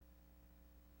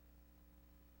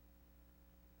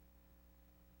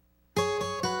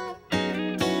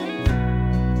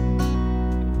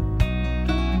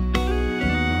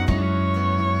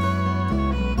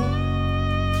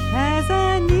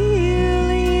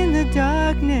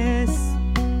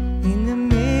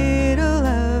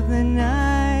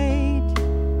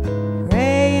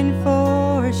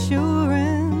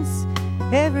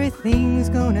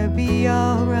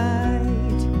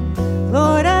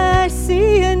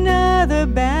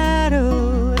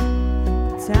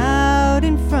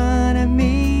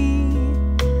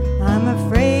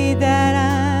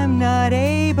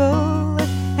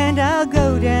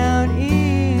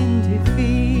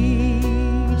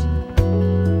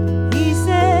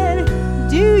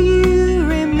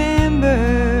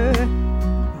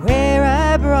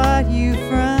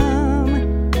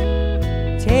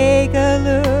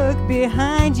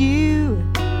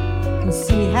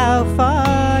how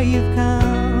far you've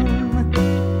come.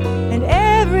 And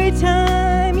every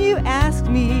time you ask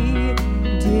me,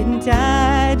 didn't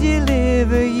I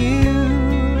deliver you?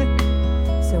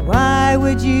 So why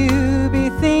would you be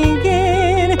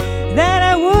thinking that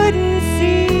I wouldn't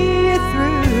see you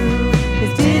through?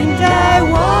 'Cause didn't I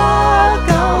walk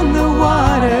on the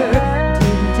water?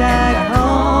 Didn't I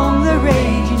calm the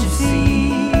raging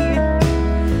sea?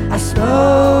 I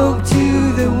spoke to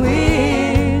the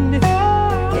wind,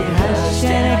 it hushed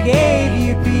and I gave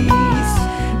you peace.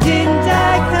 Didn't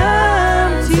I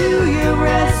come to your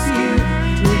rescue?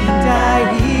 Didn't I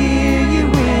hear you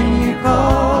when you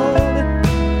called?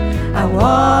 I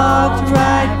walked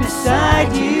right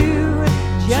beside you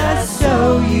just so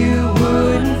you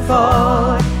wouldn't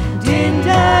fall. Didn't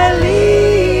I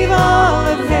leave all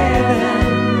of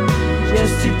heaven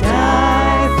just to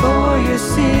die for your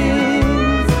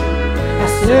sins? I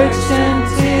searched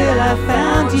until I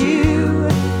found you,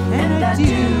 and I'd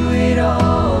do it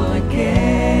all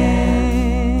again.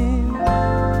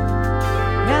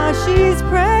 Now she's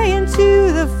praying to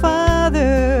the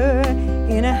Father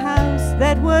in a house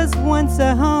that was once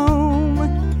a home.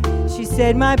 She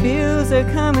said, my bills are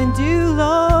coming due,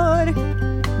 Lord,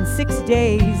 in 6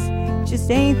 days, just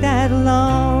ain't that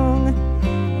long.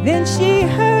 Then she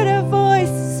heard a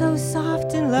voice so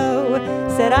soft and low,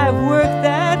 said, I've worked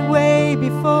that way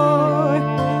before.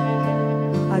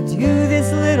 I'll do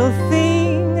this little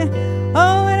thing,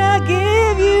 oh, and I'll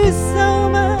give you so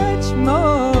much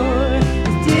more.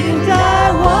 Didn't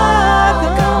I walk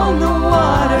on the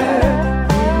water?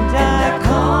 Didn't I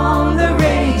calm the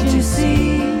raging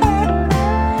sea?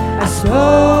 I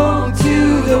spoke to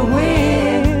the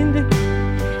wind,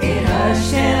 it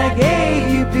hushed and I gave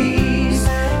you peace.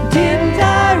 Didn't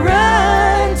I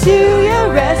run to your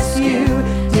rescue?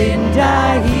 Didn't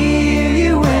I hear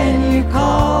you when you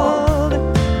called?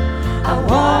 I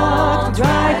walked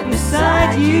right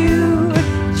beside you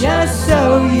just so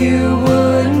you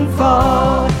wouldn't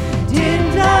fall.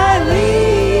 Didn't I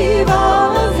leave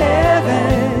all of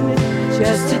heaven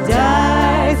just to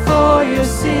die for your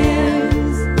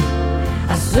sins?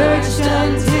 I searched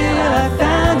until I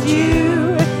found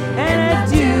you, and I'd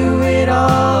do it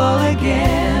all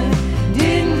again.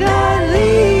 Didn't I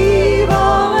leave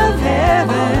all of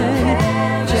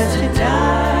heaven just to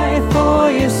die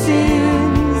for your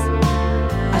sins?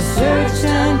 I searched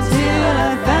until I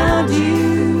found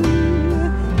you,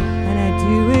 and I'd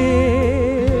do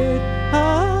it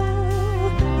all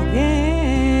again.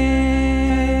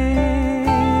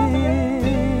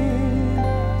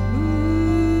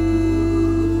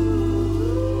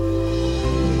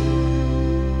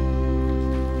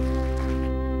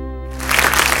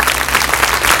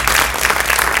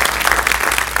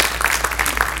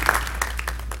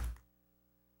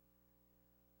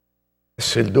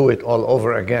 He'll do it all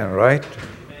over again, right?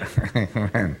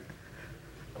 Amen.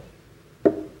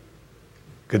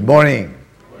 Good morning.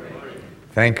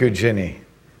 Thank you, Jenny.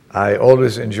 I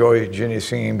always enjoy Jenny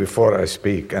singing before I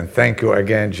speak. And thank you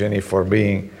again, Jenny, for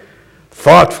being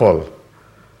thoughtful.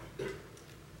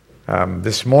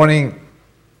 This morning,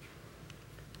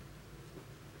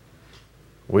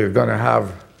 we're going to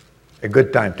have a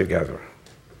good time together,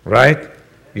 right?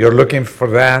 You're looking for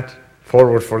that,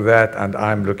 forward for that, and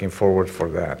I'm looking forward for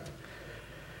that.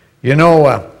 You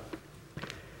know,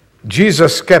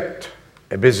 Jesus kept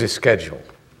a busy schedule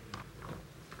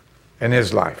in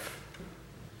his life.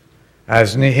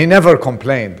 As he never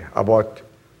complained about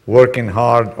working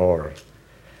hard or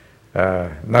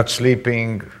not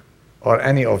sleeping or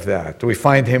any of that. We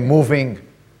find him moving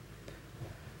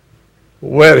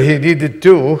where he needed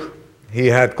to. He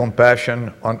had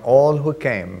compassion on all who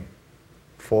came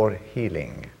for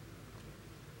healing.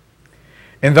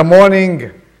 In the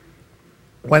morning,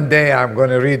 one day I'm going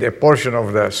to read a portion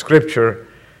of the scripture,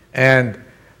 and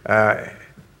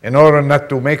in order not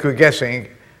to make you guessing,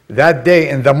 that day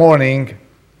in the morning,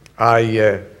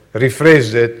 I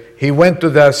rephrased it. He went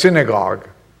to the synagogue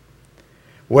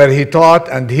where he taught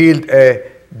and healed a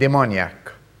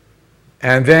demoniac.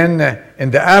 And then in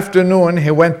the afternoon,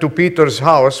 he went to Peter's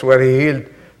house where he healed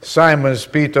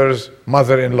Peter's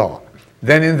mother-in-law.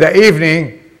 Then in the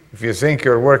evening, if you think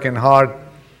you're working hard,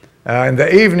 in the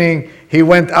evening, he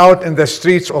went out in the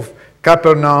streets of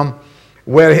Capernaum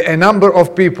where a number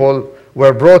of people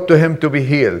were brought to him to be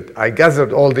healed. I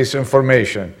gathered all this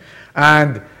information.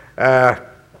 And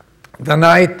the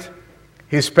night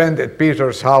he spent at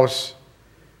Peter's house,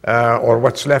 or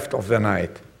what's left of the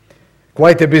night.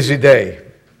 Quite a busy day.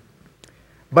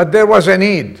 But there was a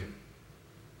need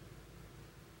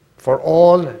for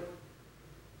all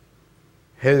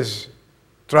his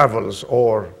travels,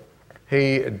 or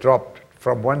he dropped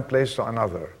from one place to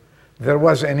another. There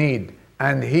was a need,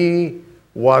 and he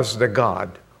was the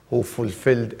God who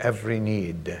fulfilled every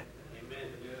need. Amen.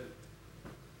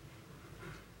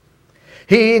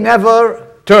 He never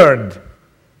turned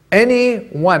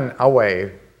anyone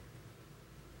away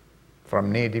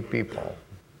from needy people.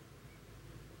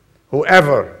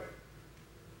 Whoever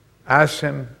asked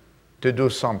him to do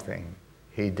something,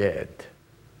 he did.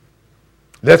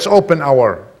 Let's open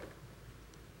our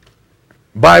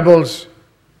Bibles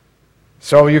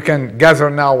so you can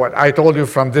gather now what I told you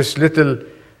from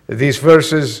these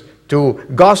verses to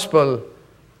Gospel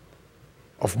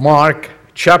of Mark,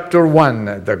 chapter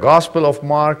 1. The Gospel of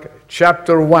Mark,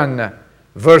 chapter 1,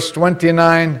 verse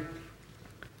 29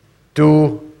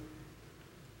 to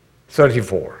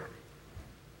 34.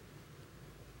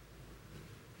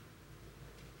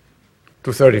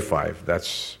 To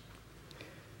 35,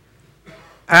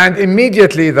 And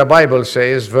immediately, the Bible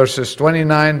says, verses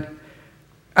 29,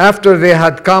 after they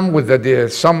had come with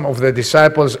some of the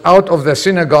disciples out of the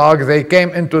synagogue, they came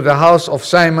into the house of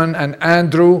Simon and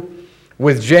Andrew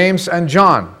with James and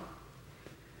John.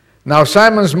 Now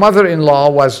Simon's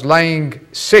mother-in-law was lying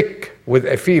sick with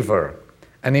a fever,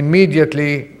 and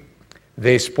immediately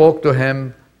they spoke to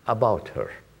him about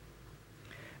her.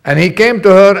 And he came to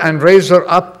her and raised her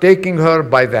up, taking her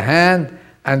by the hand,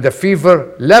 and the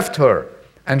fever left her,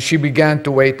 and she began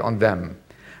to wait on them.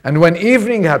 And when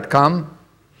evening had come,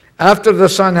 after the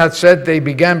sun had set, they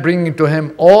began bringing to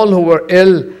him all who were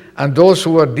ill and those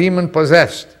who were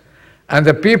demon-possessed. And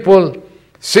the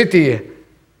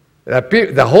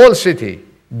whole city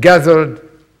gathered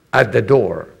at the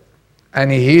door.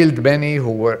 And he healed many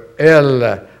who were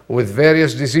ill with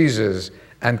various diseases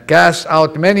and cast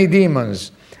out many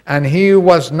demons. And he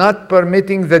was not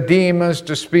permitting the demons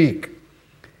to speak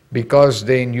because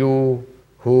they knew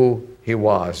who he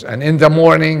was. And in the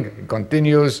morning, it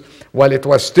continues, while it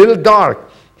was still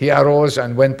dark, he arose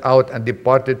and went out and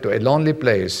departed to a lonely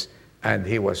place, and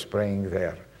he was praying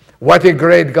there. What a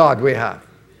great God we have.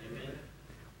 Amen.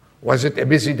 Was it a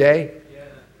busy day? Yeah.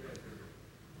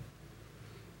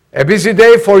 A busy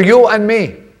day for you and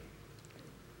me.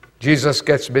 Jesus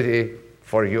gets busy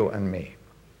for you and me.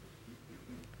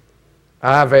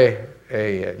 I have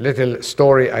a little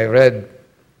story I read,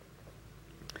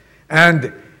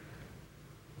 and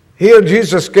here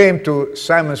Jesus came to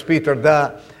Simon Peter.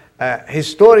 The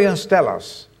historians tell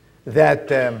us that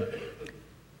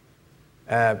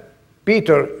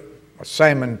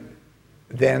Simon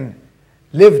then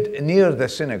lived near the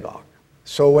synagogue.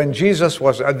 So when Jesus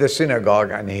was at the synagogue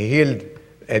and he healed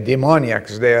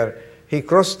demoniacs there, he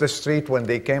crossed the street when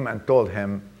they came and told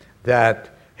him that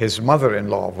his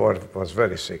mother-in-law was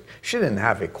very sick. She didn't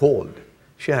have a cold.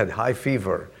 She had high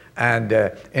fever. And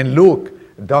in Luke,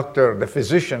 the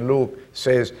physician Luke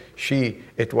says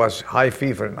it was high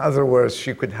fever. In other words,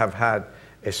 she could have had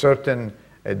a certain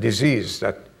disease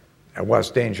that was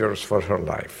dangerous for her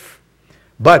life.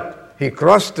 But he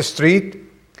crossed the street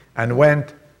and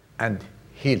went and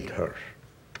healed her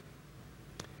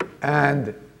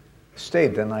and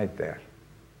stayed the night there.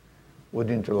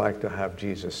 Wouldn't you like to have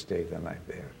Jesus stay the night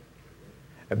there?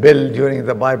 Bill, during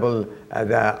the Bible,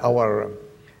 our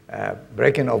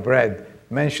breaking of bread,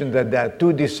 mentioned that there are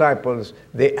two disciples,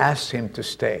 they asked him to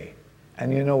stay.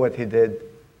 And you know what he did?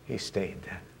 He stayed.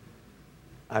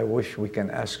 I wish we can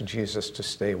ask Jesus to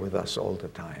stay with us all the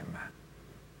time.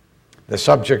 The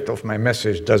subject of my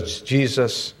message, does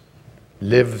Jesus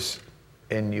lives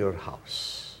in your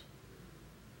house?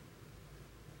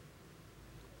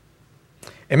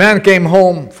 A man came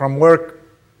home from work.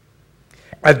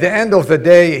 At the end of the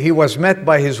day, he was met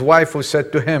by his wife, who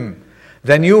said to him,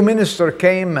 "The new minister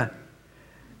came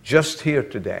just here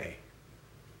today,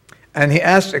 and he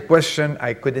asked a question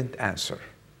I couldn't answer."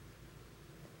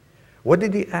 What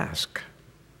did he ask?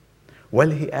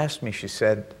 Well, he asked me, she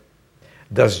said,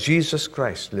 "Does Jesus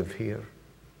Christ live here?"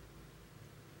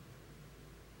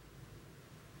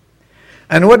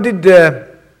 And what did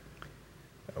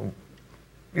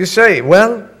you say?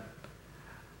 Well,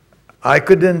 I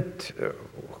couldn't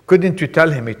you tell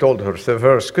him, he told her the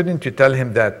verse, couldn't you tell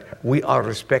him that we are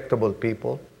respectable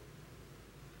people?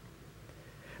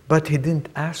 But he didn't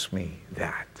ask me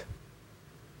that.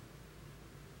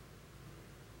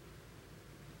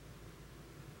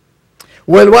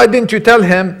 Well, why didn't you tell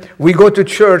him we go to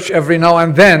church every now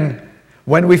and then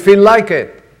when we feel like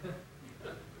it?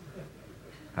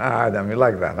 Adam, you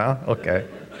like that, huh? Okay.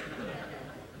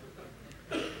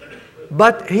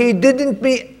 But he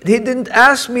didn't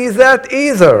ask me that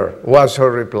either, was her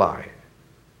reply.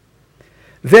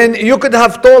 Then you could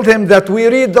have told him that we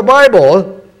read the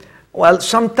Bible. Well,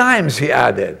 sometimes, he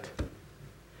added.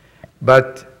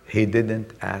 But He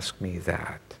didn't ask me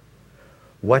that.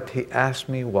 What he asked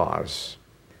me was,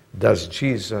 does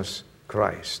Jesus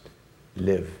Christ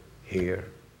live here?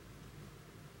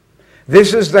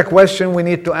 This is the question we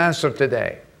need to answer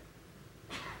today.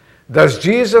 Does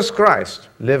Jesus Christ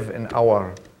live in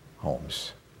our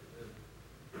homes?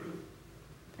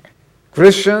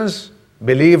 Christians,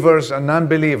 believers, and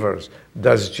non-believers,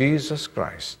 does Jesus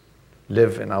Christ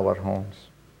live in our homes?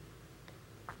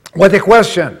 What a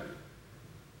question.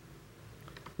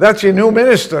 That's a new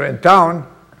minister in town.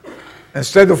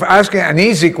 Instead of asking an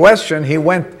easy question, he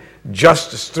went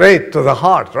just straight to the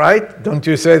heart, right? Don't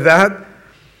you say that?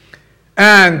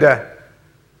 And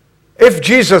if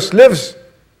Jesus lives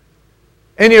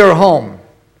in your home,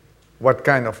 what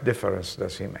kind of difference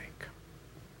does he make?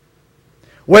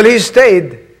 Well, he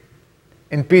stayed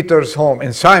in Peter's home,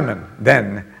 in Simon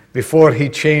then, before he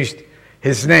changed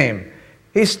his name.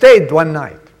 He stayed one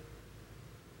night,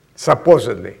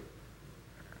 supposedly.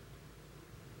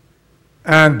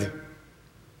 And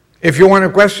if you want to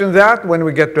question that, when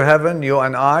we get to heaven, you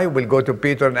and I will go to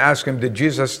Peter and ask him, did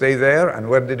Jesus stay there and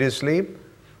where did he sleep?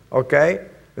 Okay?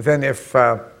 Then if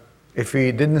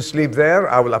he didn't sleep there,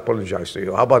 I will apologize to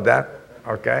you. How about that?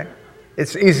 Okay?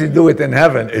 It's easy to do it in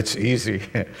heaven. It's easy.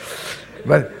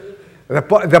 But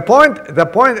the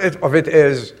point of it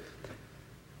is,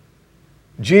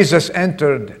 Jesus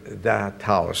entered that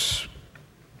house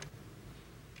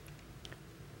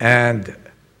and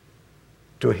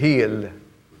to heal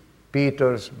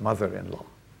Peter's mother-in-law.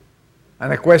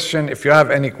 And a question, if you have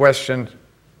any question,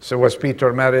 so was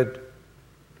Peter married?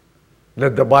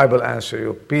 Let the Bible answer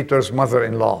you. Peter's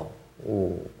mother-in-law.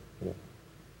 Ooh.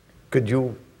 Could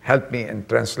you help me in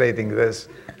translating this?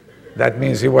 That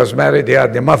means he was married, he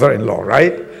had the mother-in-law,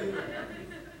 right?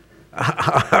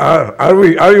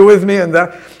 Are you with me in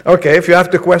that? Okay, if you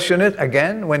have to question it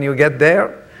again when you get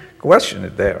there, question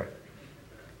it there.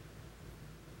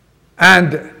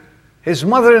 And his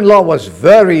mother-in-law was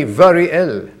very, very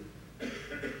ill.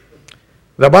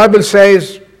 The Bible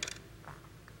says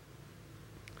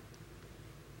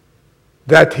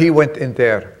that he went in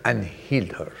there and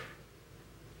healed her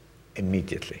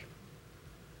immediately.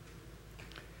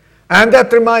 And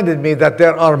that reminded me that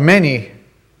there are many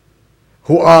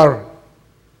who are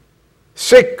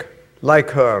sick like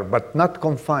her, but not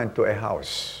confined to a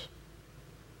house.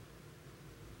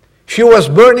 She was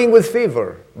burning with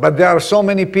fever, but there are so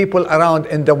many people around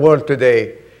in the world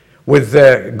today with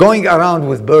going around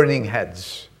with burning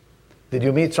heads. Did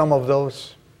you meet some of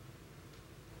those?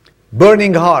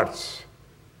 Burning hearts,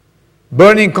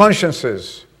 burning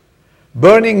consciences,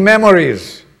 burning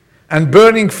memories, and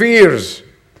burning fears.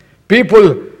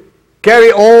 People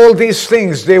carry all these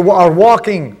things. They are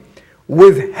walking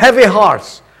with heavy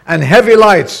hearts and heavy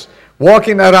lights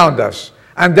walking around us.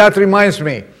 And that reminds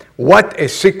me, what a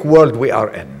sick world we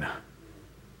are in.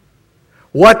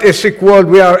 What a sick world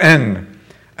we are in.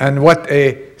 And what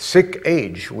a sick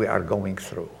age we are going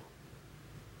through.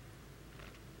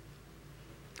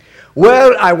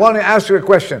 I want to ask you a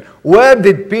question. Where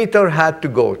did Peter had to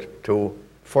go to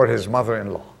for his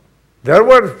mother-in-law? There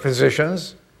were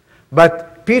physicians,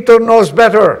 but Peter knows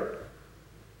better.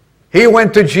 He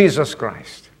went to Jesus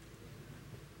Christ.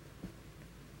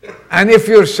 And if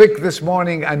you're sick this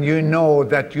morning and you know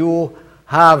that your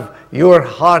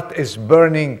heart is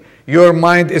burning, your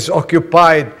mind is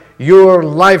occupied, your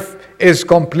life is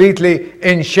completely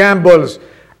in shambles,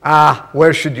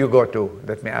 where should you go to?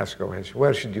 Let me ask you a question.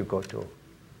 Where should you go to?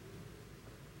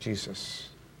 Jesus.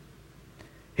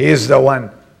 He is the one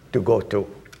to go to.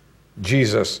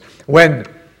 Jesus. When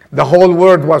the whole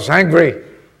world was hungry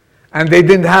and they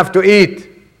didn't have to eat,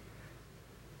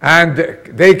 and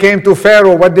they came to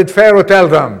Pharaoh, what did Pharaoh tell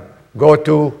them? Go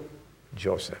to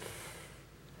Joseph.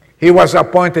 He was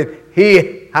appointed.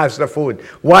 He has the food.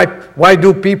 Why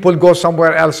do people go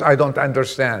somewhere else? I don't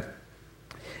understand.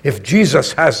 If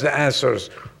Jesus has the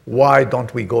answers, why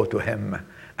don't we go to him?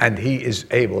 And he is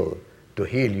able to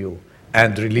heal you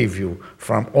and relieve you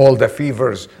from all the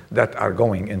fevers that are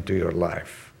going into your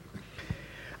life.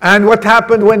 And what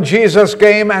happened when Jesus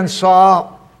came and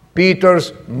saw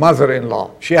Peter's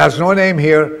mother-in-law? She has no name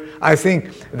here. I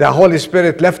think the Holy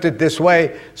Spirit left it this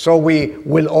way so we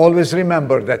will always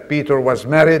remember that Peter was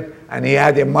married and he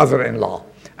had a mother-in-law.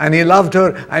 And he loved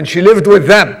her and she lived with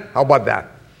them. How about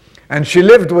that? And she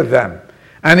lived with them.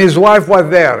 And his wife was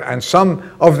there. And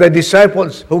some of the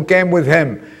disciples who came with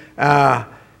him,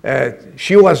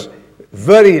 she was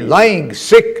lying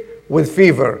sick with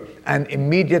fever. And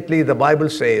immediately the Bible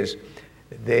says,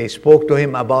 they spoke to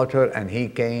him about her and he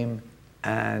came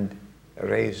and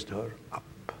raised her up.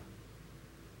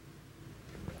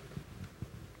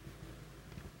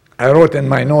 I wrote in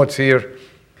my notes here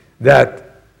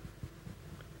that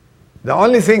the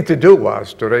only thing to do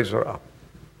was to raise her up.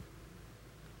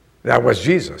 That was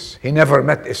Jesus. He never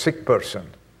met a sick person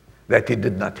that he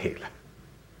did not heal.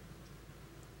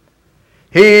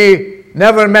 He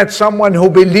never met someone who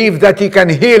believed that he can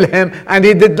heal him and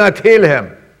he did not heal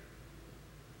him.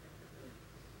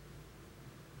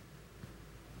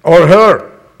 Or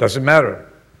her, doesn't matter.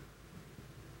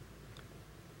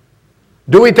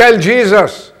 Do we tell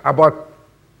Jesus about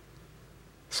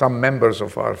some members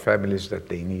of our families that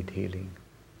they need healing?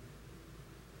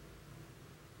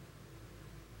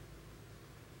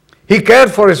 He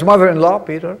cared for his mother-in-law,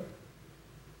 Peter.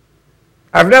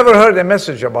 I've never heard a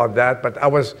message about that, but I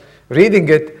was reading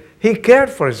it. He cared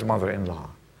for his mother-in-law,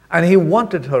 and he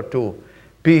wanted her to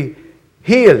be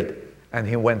healed, and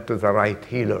he went to the right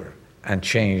healer and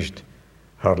changed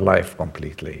her life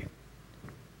completely.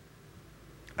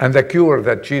 And the cure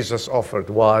that Jesus offered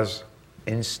was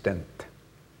instant.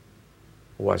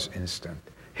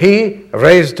 He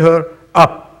raised her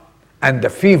up, and the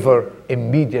fever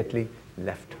immediately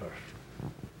left her.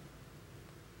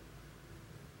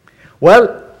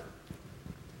 Well,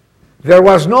 there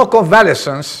was no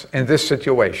convalescence in this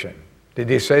situation. Did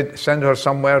he send her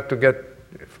somewhere to get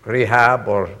rehab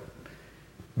or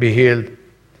be healed?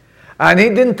 And he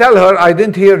didn't tell her, I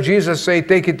didn't hear Jesus say,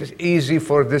 take it easy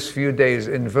for this few days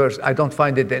in verse. I don't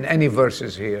find it in any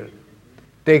verses here.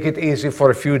 Take it easy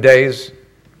for a few days.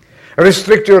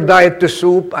 Restrict your diet to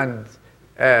soup and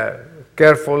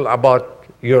careful about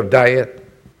your diet.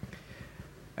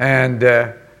 And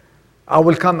I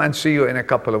will come and see you in a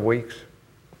couple of weeks.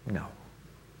 No.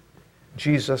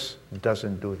 Jesus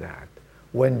doesn't do that.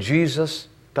 When Jesus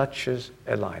touches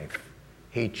a life,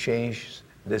 he changes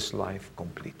this life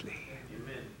completely.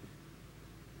 Amen.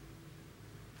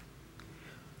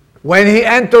 When he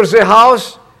enters a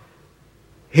house,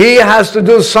 he has to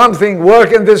do something,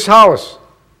 work in this house.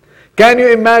 Can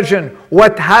you imagine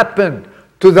what happened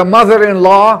to the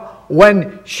mother-in-law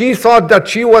when she thought that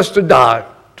she was to die,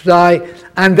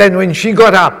 and then when she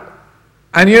got up?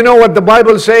 And you know what the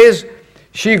Bible says?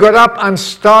 She got up and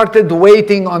started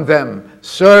waiting on them,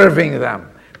 serving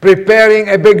them, preparing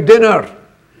a big dinner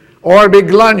or a big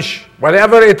lunch,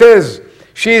 whatever it is.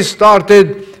 She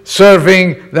started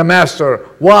serving the master.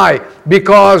 Why?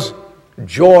 Because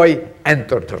joy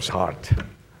entered her heart.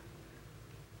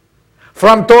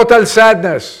 From total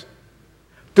sadness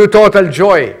to total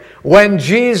joy. When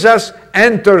Jesus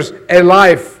enters a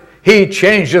life, he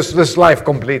changes this life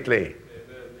completely. Amen.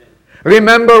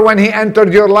 Remember when he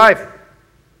entered your life?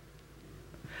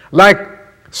 Like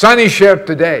Sonny shared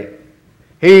today,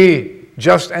 he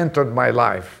just entered my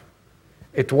life.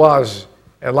 It was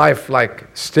a life like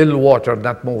still water,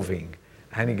 not moving.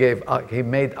 And he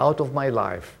made out of my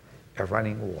life a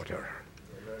running water.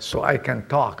 So I can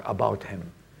talk about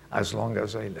him as long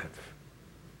as I live.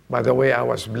 By the way, I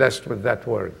was blessed with that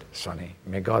word, Sonny.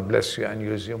 May God bless you and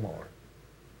use you more.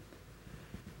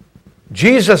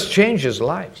 Jesus changes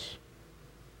lives.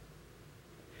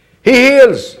 He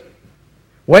heals.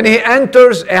 When he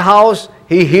enters a house,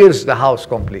 he heals the house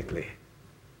completely.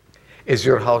 Is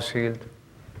your house healed?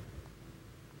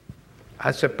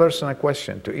 That's a personal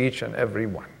question to each and every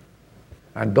one.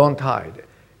 And don't hide.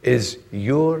 Is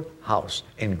your house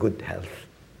in good health?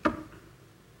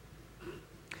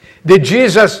 Did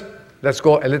Jesus, let's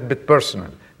go a little bit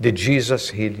personal. Did Jesus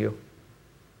heal you?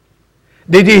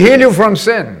 Did he heal you from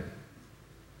sin?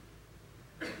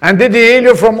 And did he heal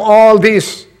you from all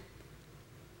these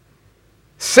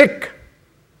sick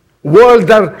world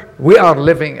that we are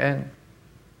living in?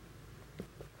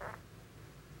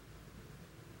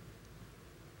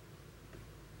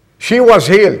 She was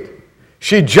healed.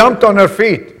 She jumped on her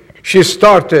feet. She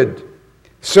started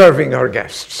serving her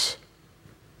guests.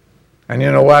 And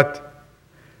you know what?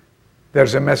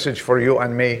 There's a message for you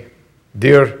and me,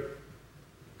 dear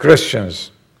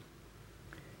Christians.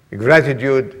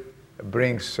 Gratitude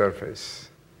brings service.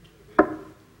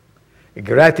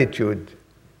 Gratitude,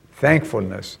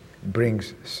 thankfulness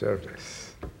brings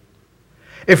service.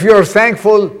 If you're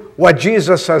thankful what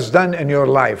Jesus has done in your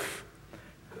life,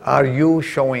 are you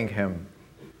showing him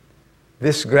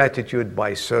this gratitude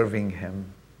by serving him?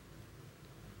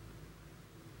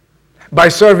 By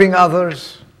serving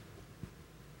others?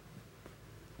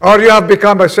 Or you have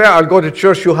become, I say, I'll go to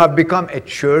church, you have become a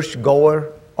church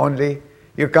goer only.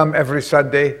 You come every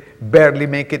Sunday, barely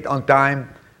make it on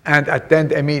time, and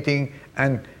attend a meeting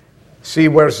and see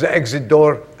where's the exit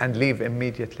door and leave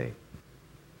immediately.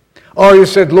 Or you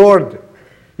said, Lord,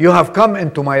 you have come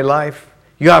into my life,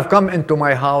 you have come into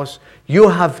my house, you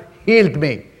have healed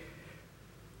me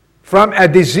from a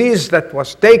disease that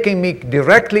was taking me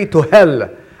directly to hell,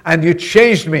 and you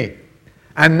changed me,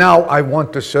 and now I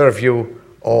want to serve you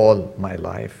all my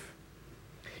life.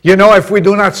 You know, if we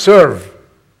do not serve,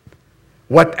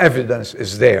 what evidence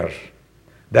is there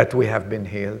that we have been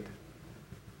healed?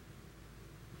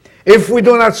 If we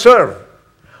do not serve,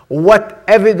 what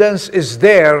evidence is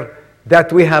there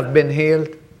that we have been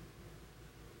healed?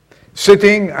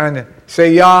 Sitting and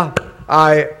say, yeah,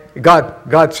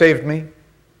 God saved me.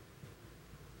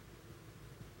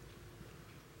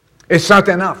 It's not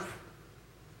enough.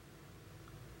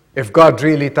 If God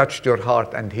really touched your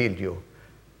heart and healed you,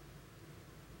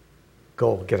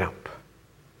 go get up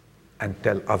and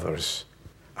tell others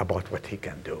about what He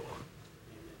can do.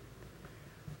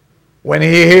 When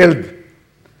He healed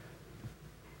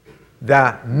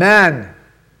the man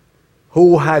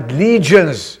who had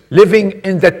legions living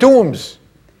in the tombs,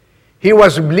 he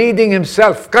was bleeding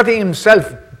himself, cutting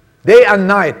himself day and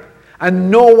night, and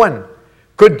no one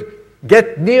could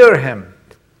get near him.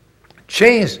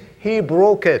 Chains, He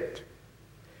broke it.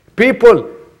 People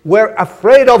were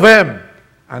afraid of him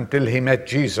until he met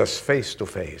Jesus face to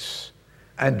face.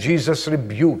 And Jesus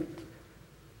rebuked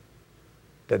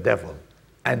the devil.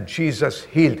 And Jesus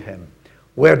healed him.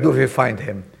 Where do we find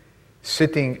him?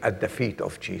 Sitting at the feet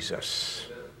of Jesus.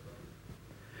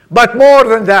 But more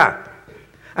than that.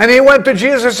 And he went to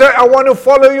Jesus and said, I want to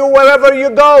follow you wherever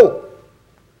you go.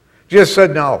 Jesus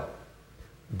said, no.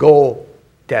 Go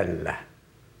tell.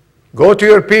 Go to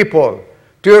your people,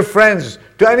 to your friends,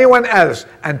 to anyone else,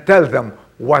 and tell them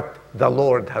what the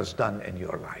Lord has done in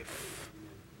your life.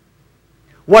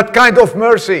 What kind of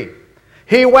mercy?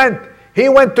 He went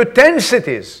to 10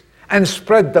 cities and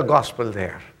spread the gospel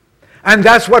there. And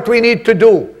that's what we need to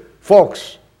do,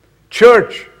 folks.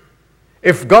 Church,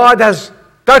 if God has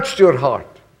touched your heart,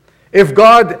 if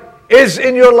God is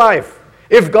in your life,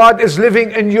 if God is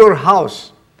living in your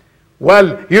house,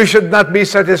 well, you should not be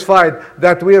satisfied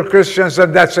that we are Christians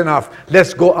and that's enough.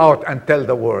 Let's go out and tell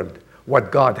the world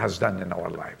what God has done in our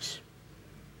lives.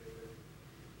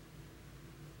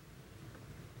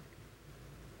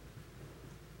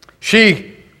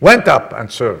 She went up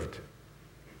and served.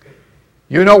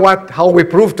 You know what? How we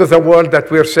prove to the world that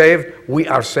we're saved? We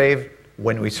are saved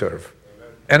when we serve.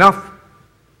 Enough.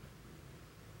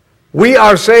 We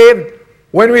are saved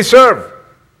when we serve.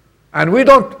 And we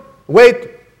don't wait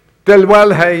till,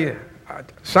 well, hey,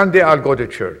 Sunday I'll go to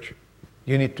church.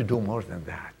 You need to do more than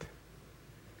that.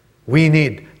 We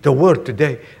need the world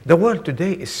today. The world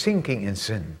today is sinking in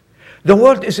sin. The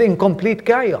world is in complete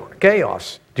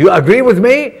chaos. Do you agree with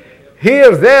me?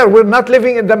 Here, there, we're not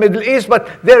living in the Middle East, but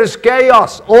there is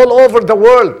chaos all over the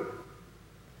world.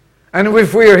 And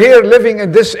if we're here living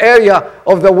in this area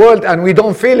of the world and we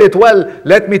don't feel it well,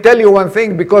 let me tell you one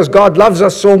thing, because God loves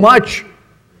us so much.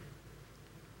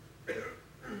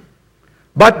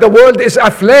 But the world is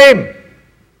aflame.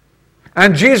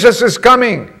 And Jesus is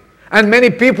coming. And many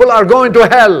people are going to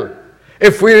hell.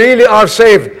 If we really are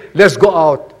saved, let's go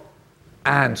out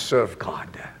and serve God.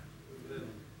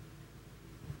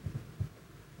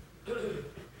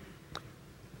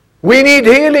 We need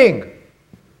healing.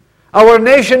 Our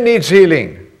nation needs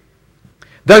healing.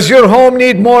 Does your home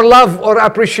need more love or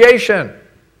appreciation?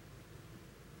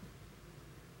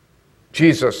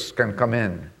 Jesus can come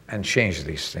in and change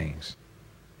these things.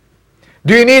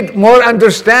 Do you need more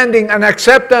understanding and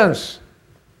acceptance?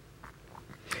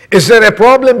 Is there a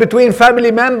problem between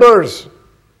family members?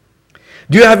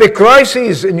 Do you have a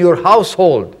crisis in your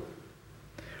household?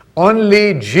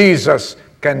 Only Jesus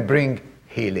can bring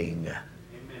healing.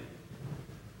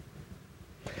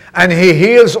 And He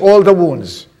heals all the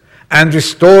wounds and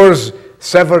restores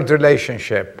severed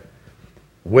relationship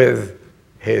with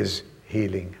His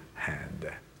healing hand.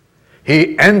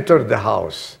 He entered the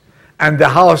house, and the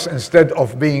house, instead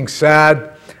of being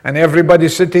sad and everybody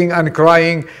sitting and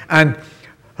crying, and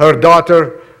her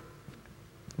daughter,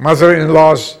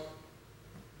 mother-in-laws,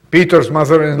 Peter's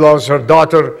mother-in-laws, her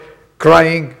daughter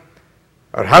crying,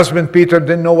 her husband Peter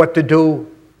didn't know what to do,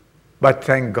 but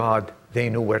thank God they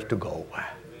knew where to go.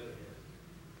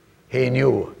 He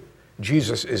knew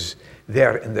Jesus is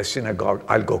there in the synagogue.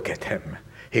 I'll go get him.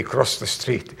 He crossed the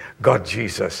street, got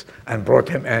Jesus, and brought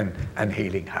him in, and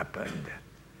healing happened.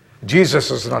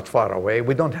 Jesus is not far away.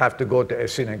 We don't have to go to a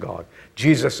synagogue.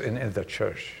 Jesus is in the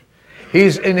church.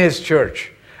 He's in His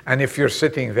church. And if you're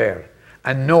sitting there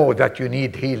and know that you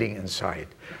need healing inside,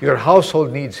 your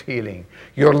household needs healing,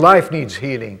 your life needs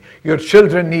healing, your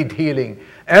children need healing,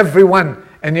 everyone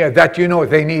and that you know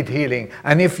they need healing.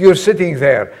 And if you're sitting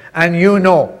there and you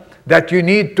know that you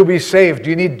need to be saved,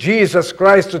 you need Jesus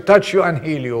Christ to touch you and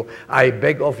heal you, I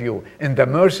beg of you, in the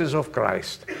mercies of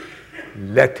Christ,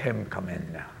 let him come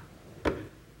in now.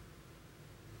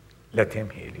 Let him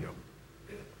heal you.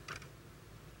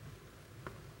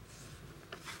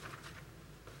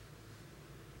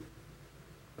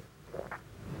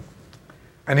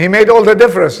 And he made all the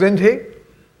difference, didn't he?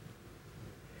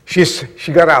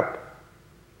 She got up.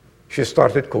 She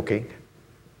started cooking.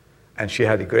 And she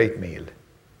had a great meal.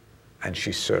 And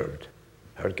she served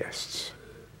her guests.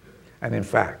 And in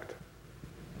fact,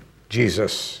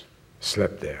 Jesus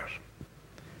slept there.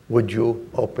 Would you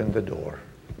open the door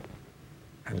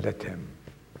and let him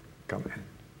come in?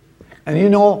 And you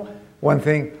know one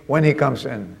thing, when he comes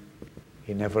in,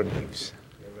 he never leaves.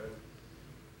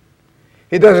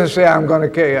 He doesn't say, I'm going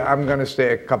to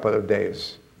stay a couple of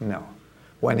days. No.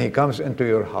 When he comes into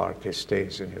your heart, he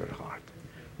stays in your heart.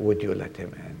 Would you let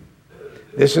him in?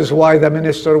 This is why the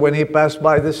minister, when he passed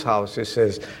by this house, he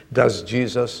says, does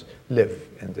Jesus live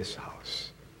in this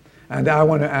house? And I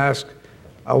want to ask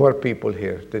our people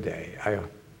here today.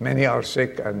 Many are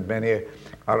sick and many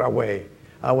are away.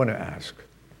 I want to ask,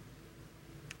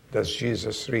 does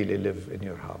Jesus really live in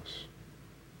your house?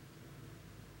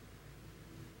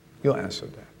 You answer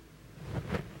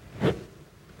that.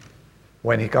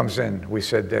 When he comes in, we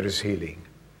said there is healing.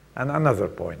 And another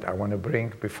point I want to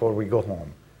bring before we go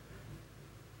home.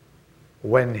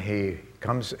 When he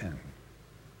comes in,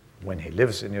 when he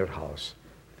lives in your house,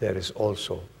 there is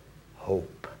also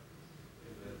hope.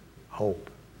 Hope.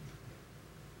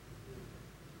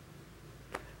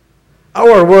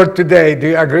 Our world today, do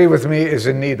you agree with me, is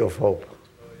in need of hope.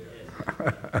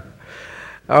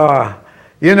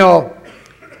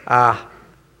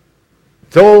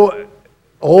 Though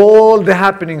all the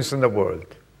happenings in the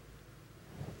world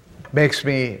makes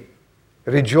me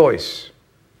rejoice,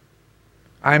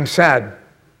 I'm sad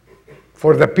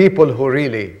for the people who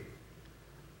really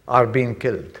are being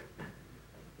killed.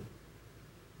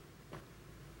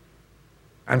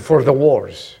 And for the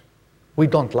wars. We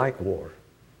don't like war.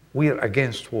 We are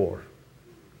against war.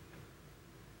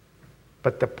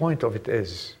 But the point of it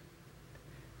is,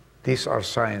 these are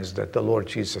signs that the Lord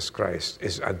Jesus Christ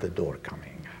is at the door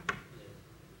coming.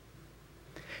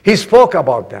 He spoke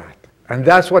about that. And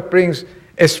that's what brings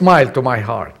a smile to my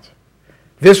heart.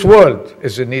 This world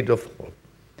is in need of hope.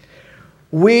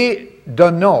 We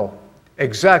don't know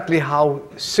exactly how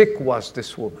sick was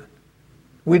this woman.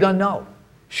 We don't know.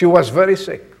 She was very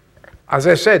sick. As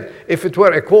I said, if it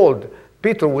were a cold,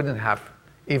 Peter wouldn't have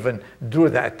even drew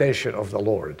the attention of the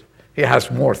Lord. He has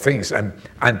more things and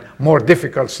more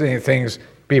difficult things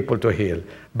people to heal.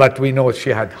 But we know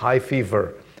she had high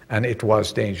fever and it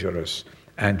was dangerous.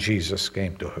 And Jesus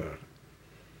came to her.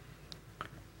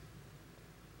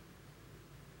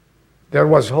 There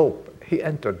was hope. He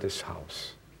entered this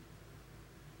house.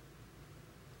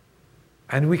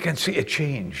 And we can see a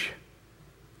change.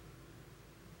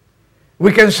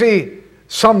 We can see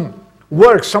some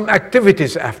work, some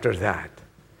activities after that.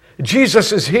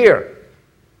 Jesus is here.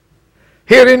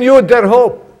 He renewed their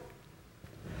hope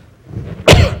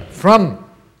from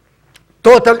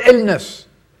total illness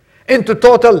into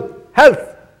total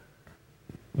health.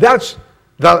 That's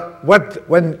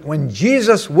when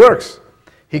Jesus works,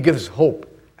 he gives hope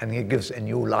and he gives a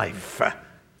new life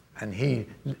and he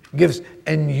gives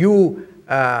a new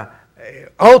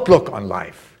outlook on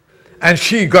life. And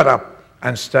she got up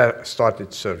and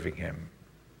started serving him.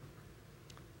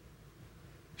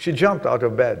 She jumped out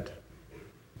of bed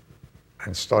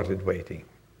and started waiting.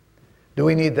 Do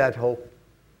we need that hope?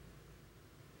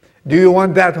 Do you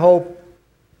want that hope?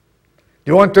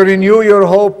 Do you want to renew your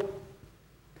hope?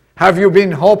 Have you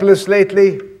been hopeless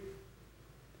lately?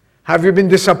 Have you been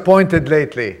disappointed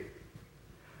lately?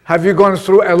 Have you gone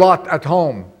through a lot at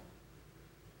home?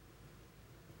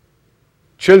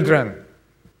 Children,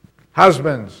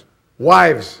 husbands,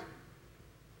 wives,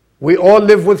 we all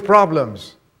live with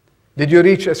problems. Did you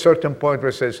reach a certain point where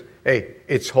it says, hey,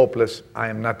 it's hopeless, I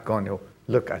am not going to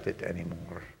look at it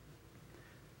anymore?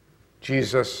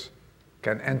 Jesus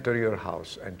can enter your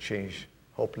house and change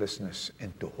hopelessness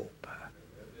into hope.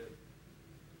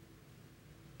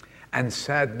 And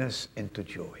sadness into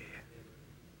joy.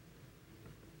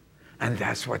 And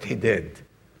that's what he did.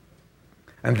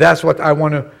 And that's what I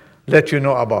want to let you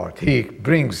know about. He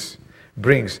brings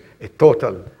a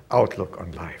total outlook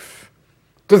on life.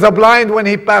 To the blind when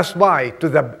he passed by, to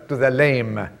the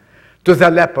lame, to the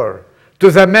leper,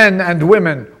 to the men and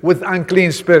women with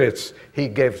unclean spirits, he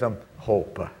gave them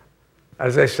hope.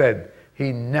 As I said,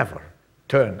 he never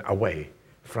turned away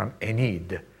from a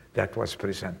need that was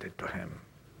presented to him.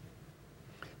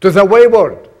 To the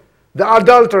wayward, the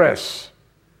adulteress,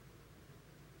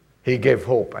 he gave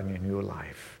hope and a new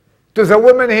life. To the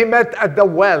woman he met at the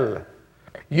well,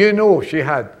 you knew she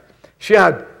had She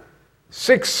had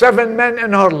 6, 7 men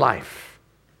in her life.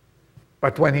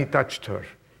 But when he touched her,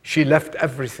 she left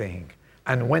everything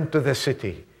and went to the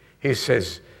city. He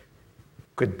says,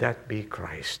 could that be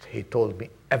Christ? He told me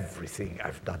everything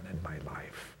I've done in my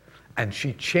life. And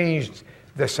she changed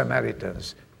the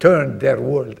Samaritans, turned their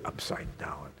world upside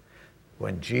down.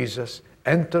 When Jesus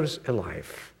enters a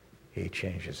life, he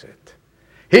changes it.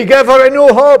 He gave her a new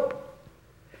hope.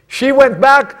 She went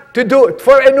back to do it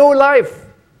for a new life.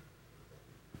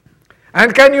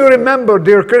 And can you remember,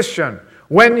 dear Christian,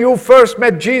 when you first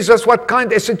met Jesus, what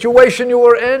kind of situation you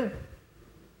were in?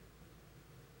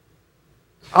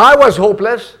 I was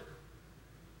hopeless.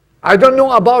 I don't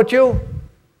know about you.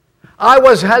 I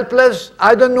was helpless.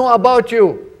 I don't know about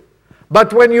you.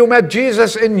 But when you met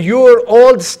Jesus in your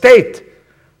old state,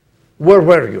 where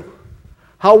were you?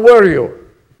 How were you?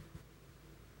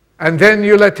 And then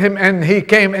you let him in. He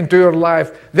came into your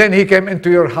life. Then he came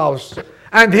into your house.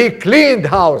 And he cleaned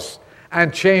house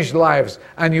and changed lives.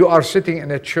 And you are sitting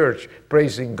in a church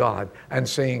praising God and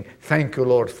saying, thank you,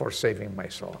 Lord, for saving my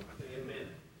soul.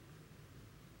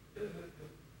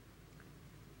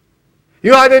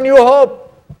 You had a new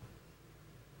hope.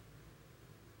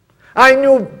 I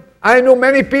knew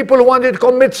many people who wanted to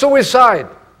commit suicide.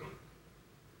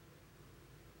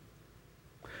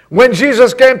 When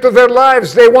Jesus came to their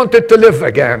lives, they wanted to live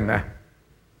again.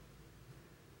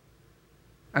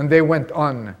 And they went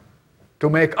on to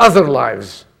make other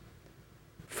lives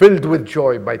filled with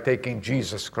joy by taking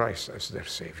Jesus Christ as their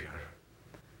Savior.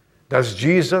 Does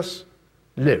Jesus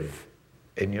live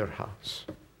in your house?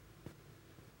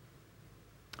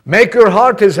 Make your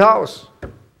heart his house.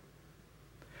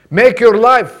 Make your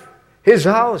life his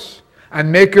house.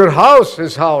 And make your house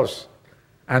his house.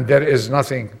 And there is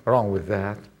nothing wrong with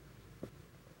that.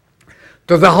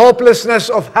 To the hopelessness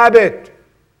of habit,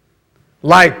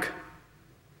 like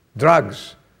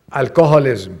drugs,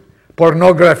 alcoholism,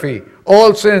 pornography,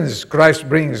 all sins, Christ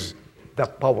brings the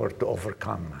power to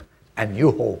overcome a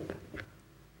new hope.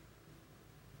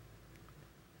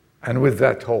 And with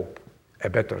that hope, a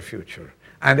better future.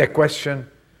 And a question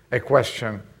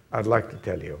I'd like to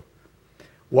tell you.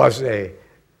 Was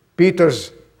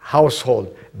Peter's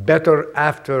household better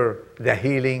after the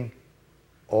healing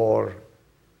or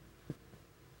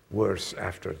worse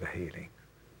after the healing?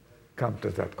 Come to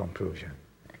that conclusion.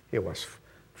 It was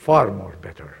far more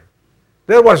better.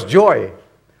 There was joy.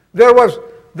 There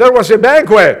was a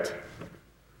banquet.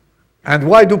 And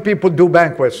why do people do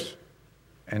banquets?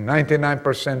 And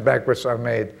 99% banquets are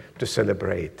made to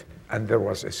celebrate. And there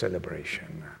was a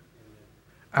celebration.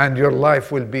 And your life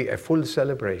will be a full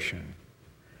celebration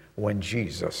when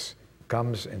Jesus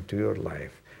comes into your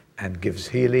life and gives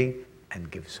healing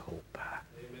and gives hope.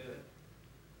 Amen.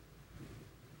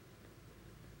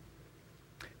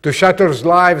 To shatters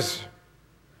lives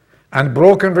and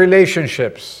broken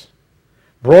relationships,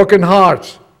 broken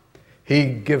hearts, he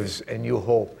gives a new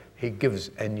hope. He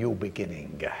gives a new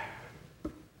beginning.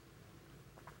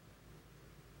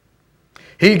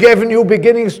 He gave new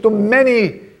beginnings to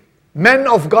many men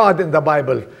of God in the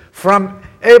Bible, from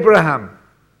Abraham,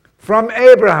 from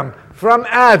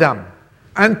Adam,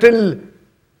 until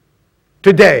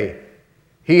today.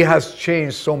 He has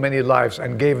changed so many lives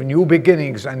and gave new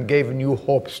beginnings and gave new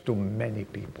hopes to many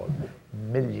people,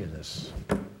 millions.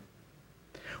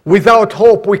 Without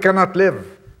hope, we cannot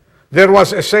live. There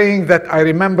was a saying that I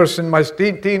remember in my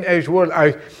teenage world.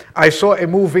 I saw a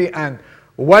movie, and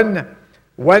when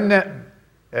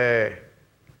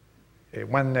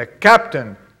a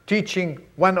captain teaching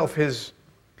one of his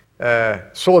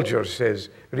soldiers says,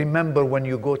 remember when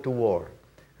you go to war,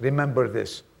 remember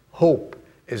this, hope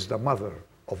is the mother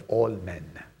of all men.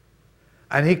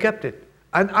 And he kept it.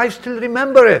 And I still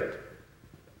remember it.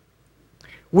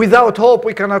 Without hope,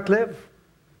 we cannot live.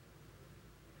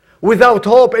 Without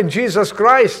hope in Jesus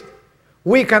Christ,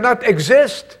 we cannot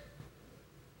exist.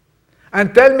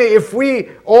 And tell me, if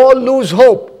we all lose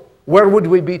hope, where would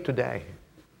we be today?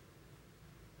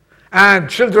 And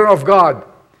children of God,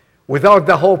 without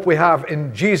the hope we have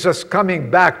in Jesus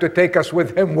coming back to take us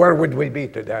with him, where would we be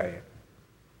today?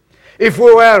 If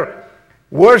we were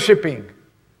worshiping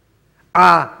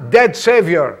a dead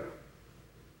Savior,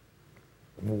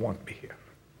 we won't be here.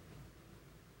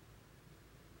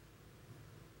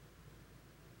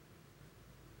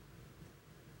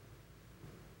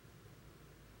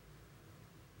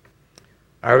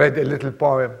 I read a little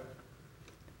poem,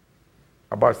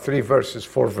 about 4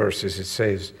 verses. It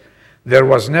says, there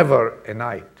was never a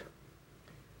night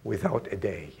without a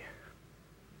day,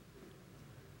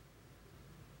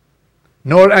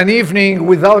 nor an evening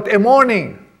without a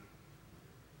morning,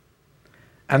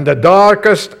 and the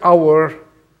darkest hour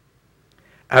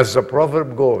as the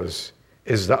proverb goes,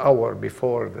 is the hour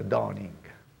before the dawning.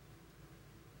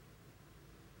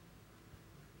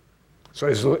 So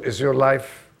is your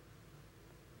life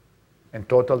in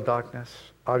total darkness?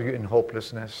 Are you in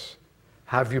hopelessness?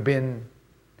 Have you been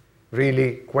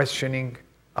really questioning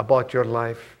about your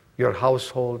life, your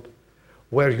household,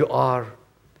 where you are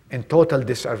in total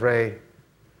disarray?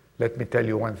 Let me tell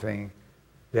you one thing.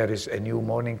 There is a new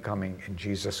morning coming in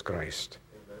Jesus Christ.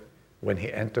 Amen. When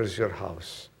He enters your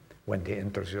house, when He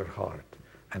enters your heart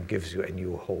and gives you a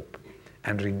new hope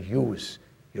and renews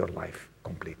your life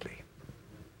completely.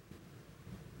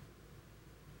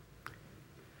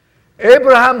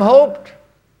 Abraham hoped.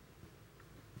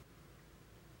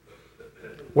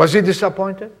 Was he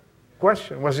disappointed?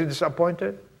 Question, was he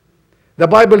disappointed? The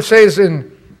Bible says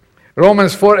in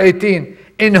Romans 4:18,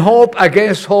 in hope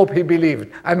against hope he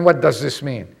believed. And what does this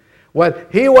mean? Well,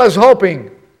 he was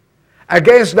hoping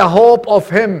against the hope of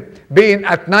him being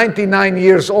at 99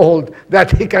 years old that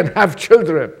he can have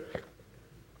children.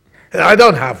 I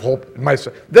don't have hope in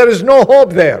myself. There is no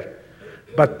hope there.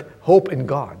 But hope in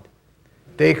God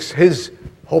takes his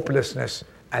hopelessness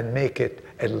and make it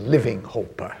a living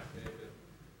hope.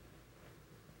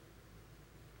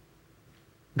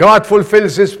 God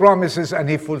fulfills His promises, and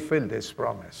He fulfilled His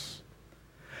promise.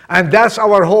 And that's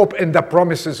our hope in the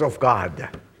promises of God.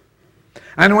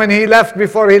 And when He left,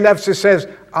 before He left, He says,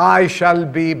 I shall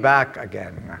be back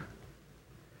again.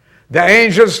 The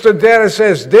angel stood there and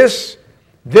says,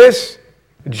 this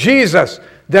Jesus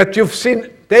that you've seen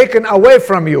taken away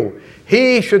from you,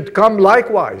 He should come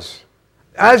likewise.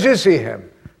 As you see Him,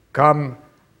 come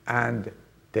and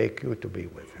take you to be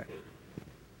with Him.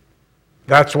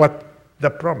 That's what the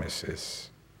promise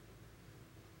is.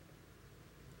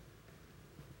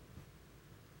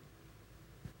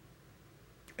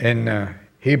 In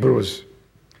Hebrews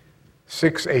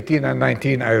 6:18 and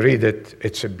 19, I read it.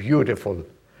 It's a beautiful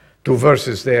 2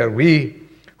 verses there. We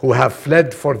who have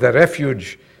fled for the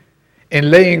refuge in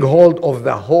laying hold of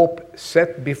the hope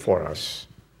set before us.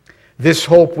 This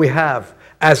hope we have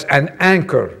as an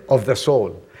anchor of the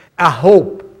soul, a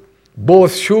hope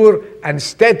both sure and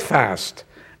steadfast,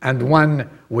 and one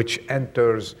which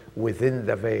enters within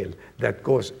the veil that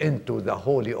goes into the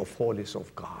Holy of Holies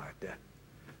of God.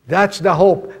 That's the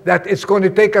hope that it's going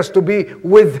to take us to be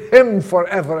with Him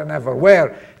forever and ever.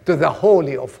 Where? To the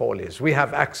Holy of Holies. We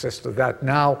have access to that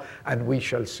now, and we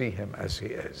shall see Him as He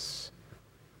is.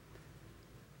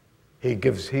 He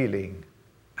gives healing,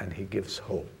 and He gives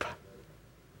hope.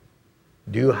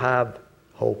 Do you have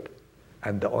hope?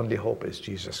 And the only hope is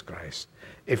Jesus Christ.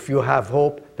 If you have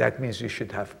hope, that means you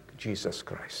should have Jesus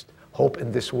Christ. Hope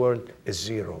in this world is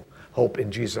zero. Hope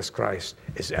in Jesus Christ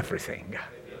is everything.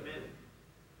 Amen.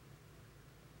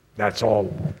 That's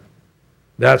all.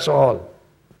 That's all.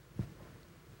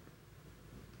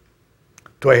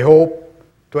 To a hope,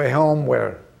 to a home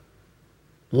where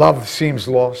love seems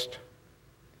lost,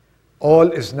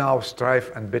 all is now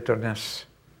strife and bitterness.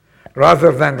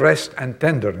 Rather than rest and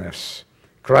tenderness,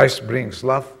 Christ brings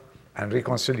love and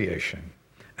reconciliation.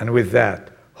 And with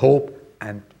that, hope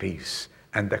and peace.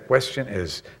 And the question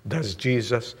is, does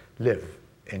Jesus live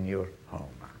in your home?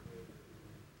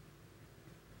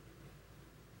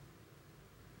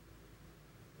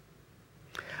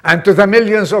 And to the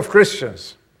millions of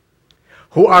Christians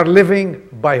who are living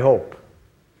by hope,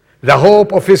 the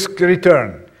hope of His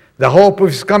return, the hope of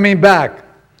His coming back,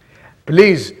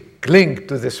 please cling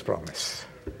to this promise.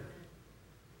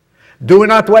 Do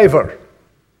not waver.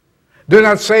 Do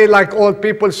not say like old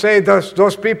people say,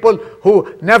 those people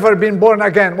who never been born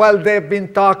again. Well, they've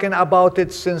been talking about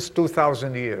it since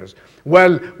 2,000 years.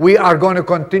 Well, we are going to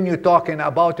continue talking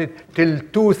about it till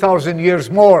 2,000 years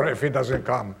more if He doesn't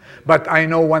come. But I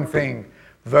know one thing.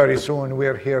 Very soon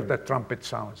we'll hear the trumpet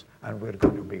sounds and we're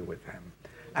going to be with Him.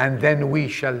 And then we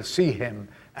shall see Him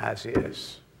as He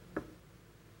is.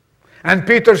 And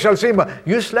Peter shall say,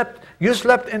 you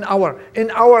slept in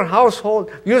our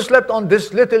household. You slept on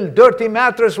this little dirty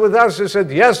mattress with us. He said,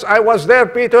 yes, I was there,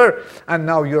 Peter. And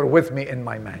now you're with me in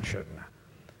my mansion.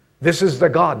 This is the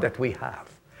God that we have.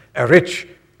 A rich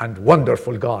and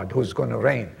wonderful God who's going to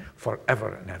reign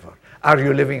forever and ever. Are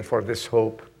you living for this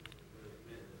hope?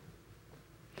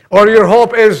 Or your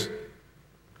hope is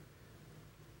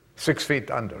 6 feet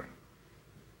under?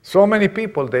 So many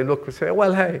people, they look and say,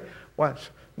 well, hey,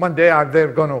 one day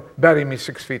they're going to bury me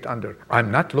 6 feet under.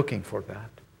 I'm not looking for that.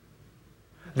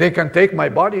 They can take my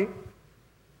body,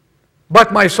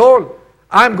 but my soul,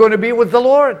 I'm going to be with the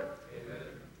Lord. Amen.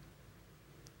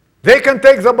 They can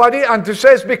take the body, and it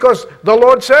says because the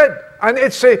Lord said, and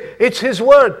it's His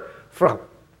word,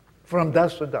 from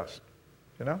dust to dust.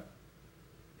 You know,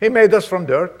 He made us from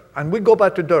dirt, and we go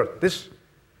back to dirt.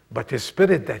 But His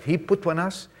Spirit that He put on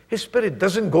us, His Spirit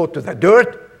doesn't go to the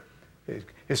dirt.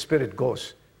 His Spirit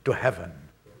goes to heaven.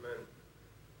 Amen.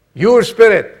 Your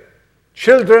spirit,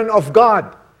 children of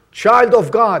God, child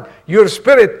of God, your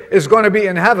spirit is going to be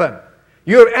in heaven.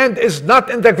 Your end is not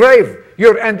in the grave.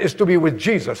 Your end is to be with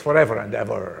Jesus forever and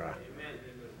ever. Amen.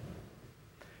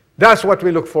 That's what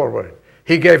we look forward.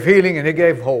 He gave healing and He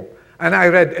gave hope. And I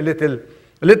read a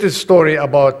little story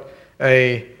about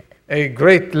a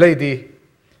great lady.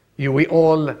 We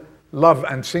all love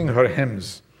and sing her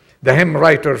hymns. The hymn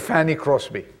writer Fanny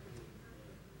Crosby.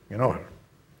 You know her.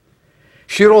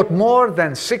 She wrote more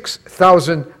than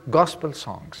 6,000 gospel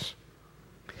songs.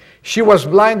 She was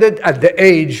blinded at the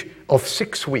age of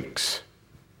 6 weeks.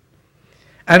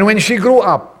 And when she grew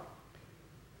up,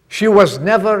 she was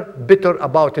never bitter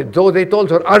about it. Though they told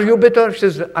her, "Are you bitter?" She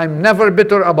says, "I'm never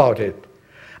bitter about it."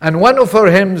 And one of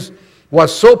her hymns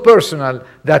was so personal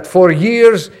that for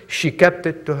years she kept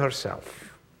it to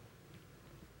herself.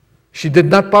 She did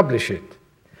not publish it.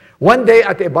 One day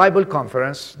at a Bible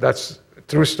conference, that's a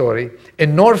true story,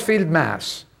 in Northfield,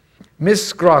 Mass,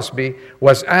 Miss Crosby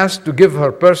was asked to give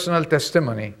her personal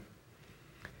testimony,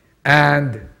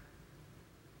 and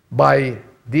by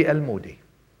D.L. Moody.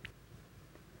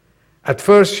 At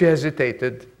first she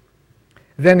hesitated,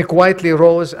 then quietly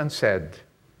rose and said,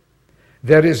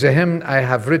 "There is a hymn I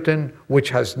have written which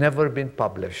has never been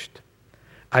published.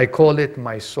 I call it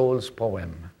my soul's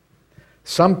poem.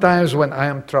 Sometimes when I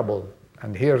am troubled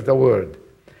and hear the word,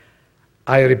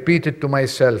 I repeat it to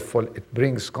myself, for it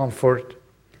brings comfort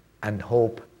and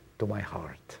hope to my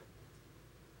heart."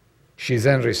 She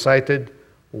then recited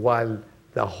while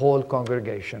the whole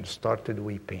congregation started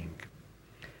weeping.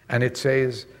 And it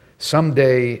says,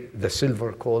 "Someday the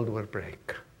silver cord will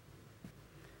break,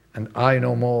 and I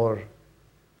no more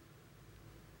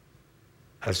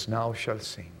as now shall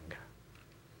sing.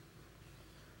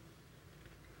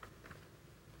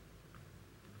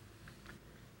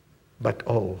 But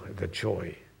oh, the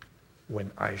joy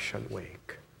when I shall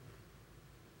wake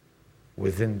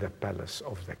within the palace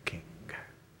of the King.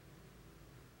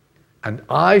 And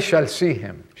I shall see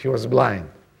Him," she was blind,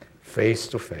 "face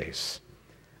to face,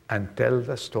 and tell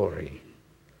the story,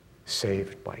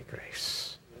 saved by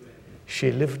grace."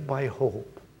 She lived by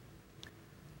hope.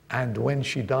 And when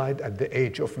she died at the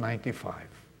age of 95,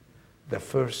 the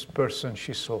first person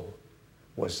she saw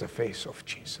was the face of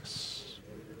Jesus.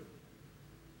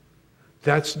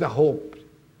 That's the hope,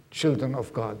 children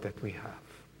of God, that we have.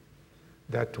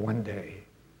 That one day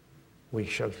we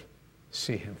shall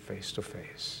see Him face to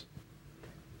face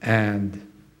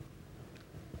and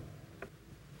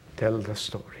tell the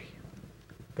story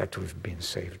that we've been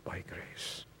saved by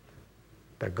grace.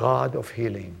 The God of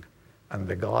healing and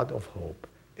the God of hope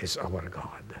is our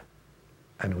God,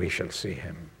 and we shall see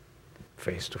Him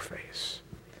face to face.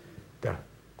 The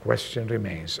question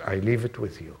remains, I leave it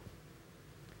with you.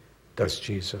 Does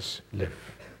Jesus live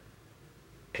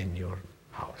in your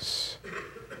house?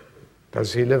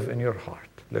 Does He live in your heart?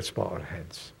 Let's bow our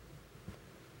heads.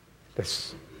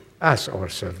 Let's ask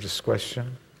ourselves this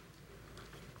question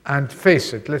and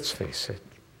face it. Let's face it.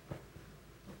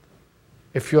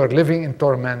 If you are living in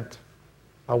torment,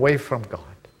 away from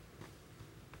God,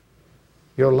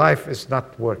 your life is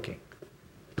not working.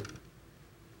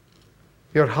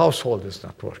 Your household is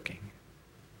not working.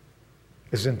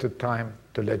 Isn't it time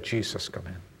to let Jesus come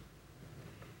in?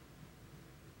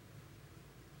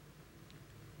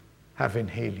 Have Him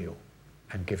heal you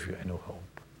and give you a new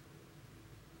hope.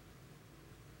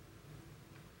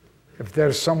 If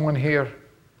there's someone here who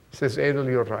says, "Adel,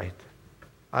 you're right.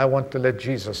 I want to let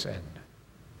Jesus in,"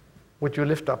 would you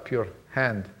lift up your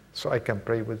hand so I can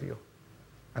pray with you?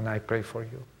 And I pray for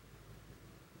you.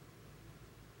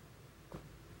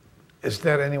 Is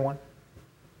there anyone?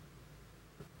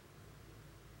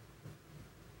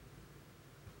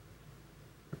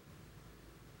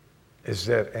 Is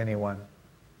there anyone?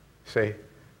 Say,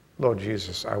 "Lord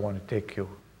Jesus, I want to take you.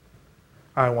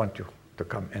 I want you to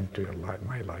come into your life,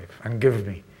 my life, and give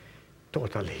me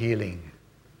total healing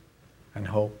and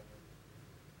hope."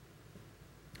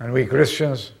 And we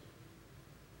Christians,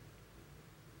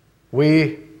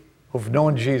 we who've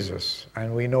known Jesus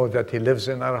and we know that He lives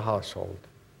in our household,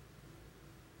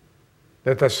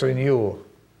 let us renew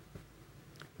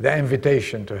the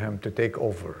invitation to Him to take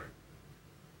over.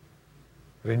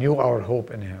 Renew our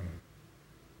hope in Him.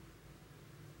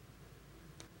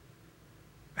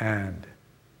 And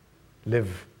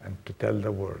live and to tell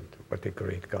the world what a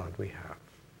great God we have.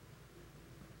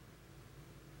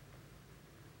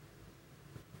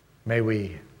 May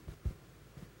we,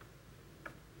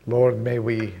 Lord, may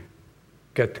we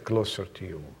get closer to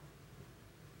you.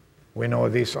 We know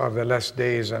these are the last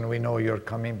days and we know you're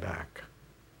coming back.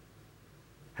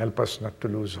 Help us not to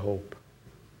lose hope,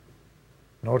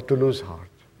 nor to lose heart.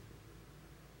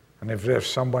 And if there's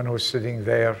someone who's sitting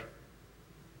there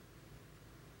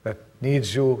that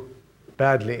needs you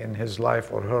badly in his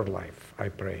life or her life, I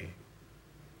pray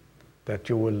that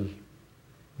you will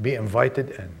be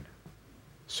invited in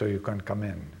so you can come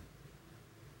in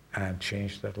and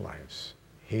change their lives,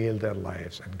 heal their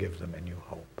lives, and give them a new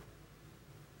hope.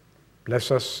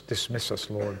 Bless us, dismiss us,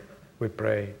 Lord, we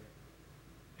pray.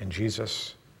 In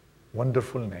Jesus'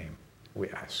 wonderful name we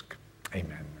ask.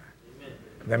 Amen. Amen.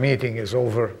 The meeting is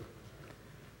over.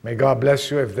 May God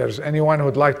bless you. If there's anyone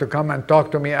who'd like to come and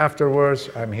talk to me afterwards,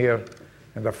 I'm here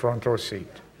in the front row seat.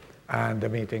 And the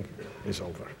meeting is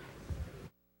over.